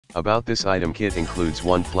About this item kit includes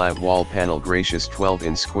one flat wall panel, gracious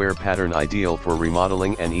 12-inch square pattern, ideal for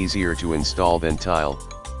remodeling and easier to install than tile.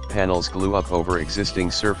 Panels glue up over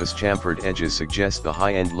existing surface, chamfered edges suggest the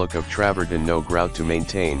high-end look of travertine, no grout to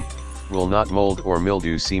maintain, will not mold or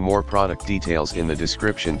mildew. See more product details in the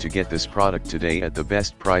description to get this product today at the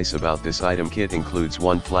best price. About this item kit includes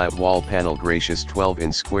one flat wall panel, gracious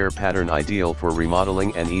 12-inch square pattern, ideal for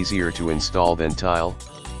remodeling and easier to install than tile.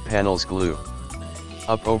 Panels glue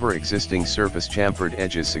up over existing surface, chamfered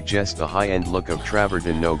edges suggest the high-end look of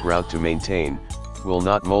travertine, no grout to maintain, will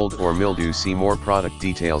not mold or mildew. See more product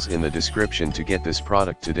details in the description to get this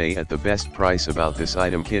product today at the best price. About this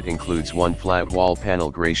item kit includes one flat wall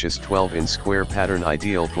panel, gracious 12-inch square pattern,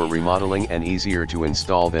 ideal for remodeling and easier to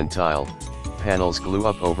install than tile. Panels glue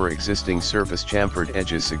up over existing surface, chamfered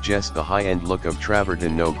edges suggest the high-end look of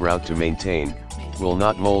travertine, no grout to maintain, will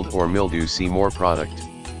not mold or mildew. See more product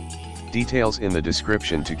details in the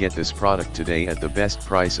description to get this product today at the best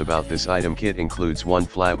price. About this item kit includes one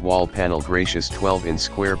flat wall panel, gracious 12-inch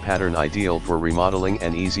square pattern, ideal for remodeling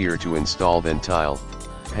and easier to install than tile.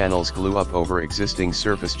 Panels glue up over existing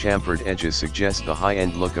surface, chamfered edges suggest the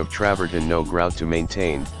high-end look of travertine, no grout to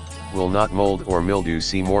maintain, will not mold or mildew.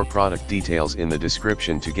 See more product details in the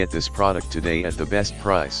description to get this product today at the best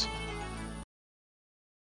price.